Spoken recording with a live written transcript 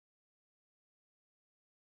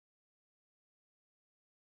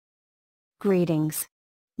Greetings.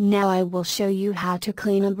 Now I will show you how to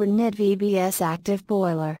clean a BURNiT WBS Active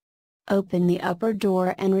boiler. Open the upper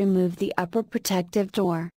door and remove the upper protective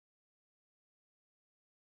door.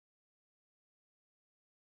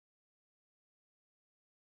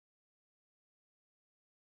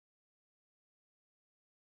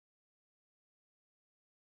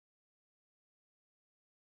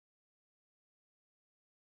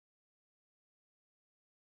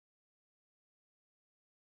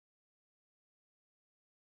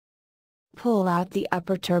 Pull out the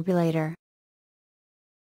upper turbulator.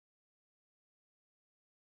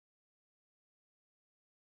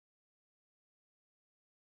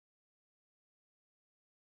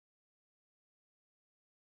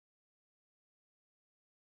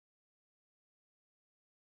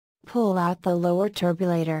 Pull out the lower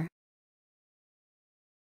turbulator.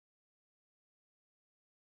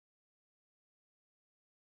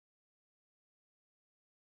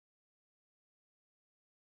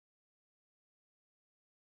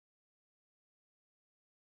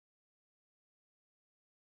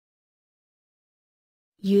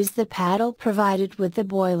 Use the paddle provided with the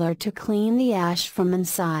boiler to clean the ash from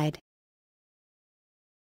inside.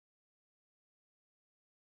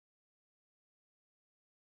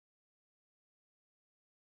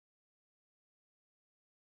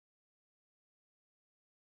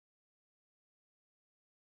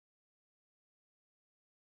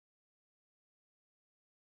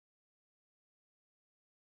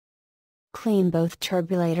 Clean both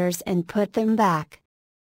turbulators and put them back.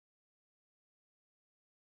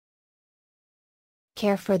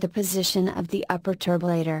 Care for the position of the upper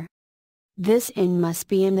turbulator. This end must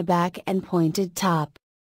be in the back and pointed top.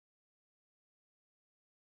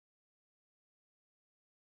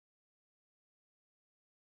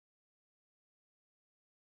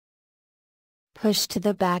 Push to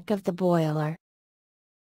the back of the boiler.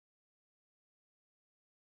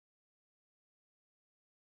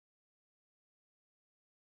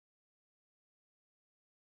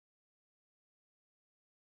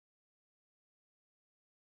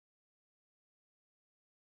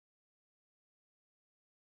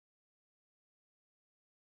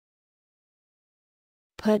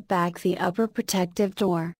 Put back the upper protective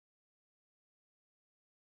door.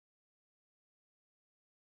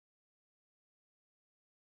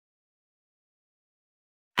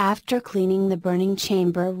 After cleaning the burning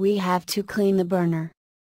chamber, we have to clean the burner.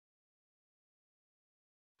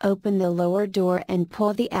 Open the lower door and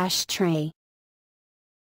pull the ashtray.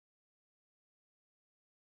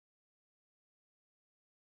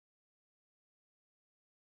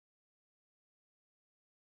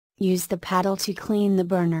 Use the paddle to clean the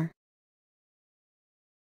burner.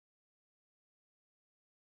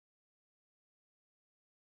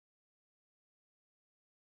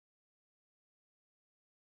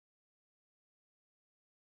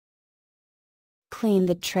 Clean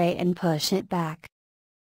the tray and push it back.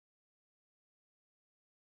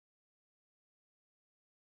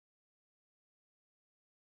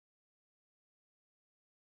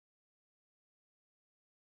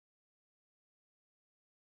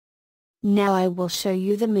 Now I will show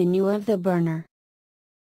you the menu of the burner.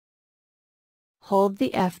 Hold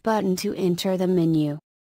the F button to enter the menu.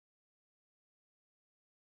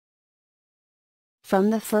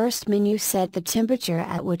 From the first menu, set the temperature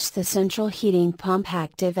at which the central heating pump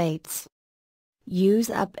activates.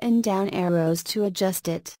 Use up and down arrows to adjust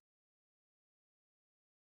it.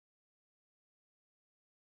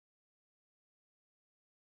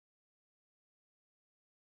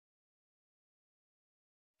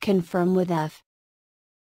 Confirm with F.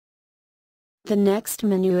 The next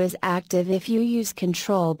menu is active if you use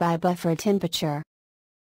control by buffer temperature.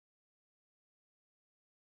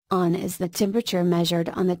 On is the temperature measured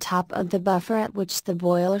on the top of the buffer at which the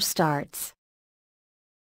boiler starts.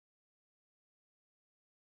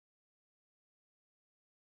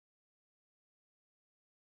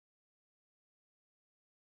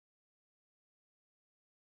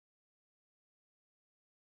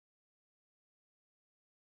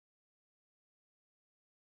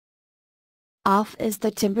 Off is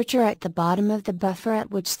the temperature at the bottom of the buffer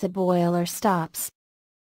at which the boiler stops.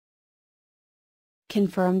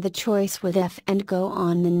 Confirm the choice with F and go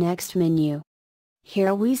on the next menu.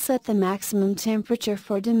 Here we set the maximum temperature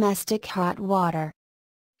for domestic hot water.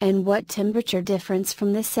 And what temperature difference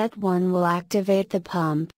from the set one will activate the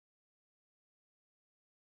pump.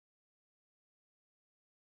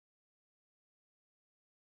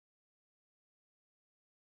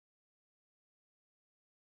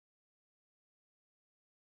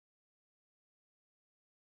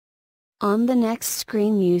 On the next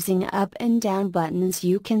screen, using up and down buttons,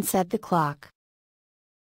 you can set the clock.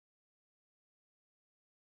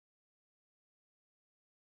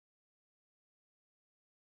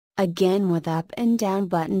 Again with up and down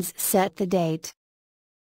buttons set the date.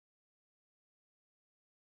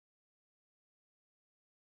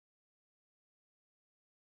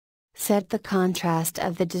 Set the contrast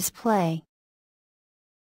of the display.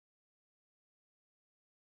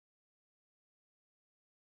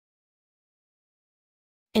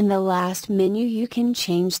 In the last menu you can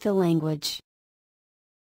change the language.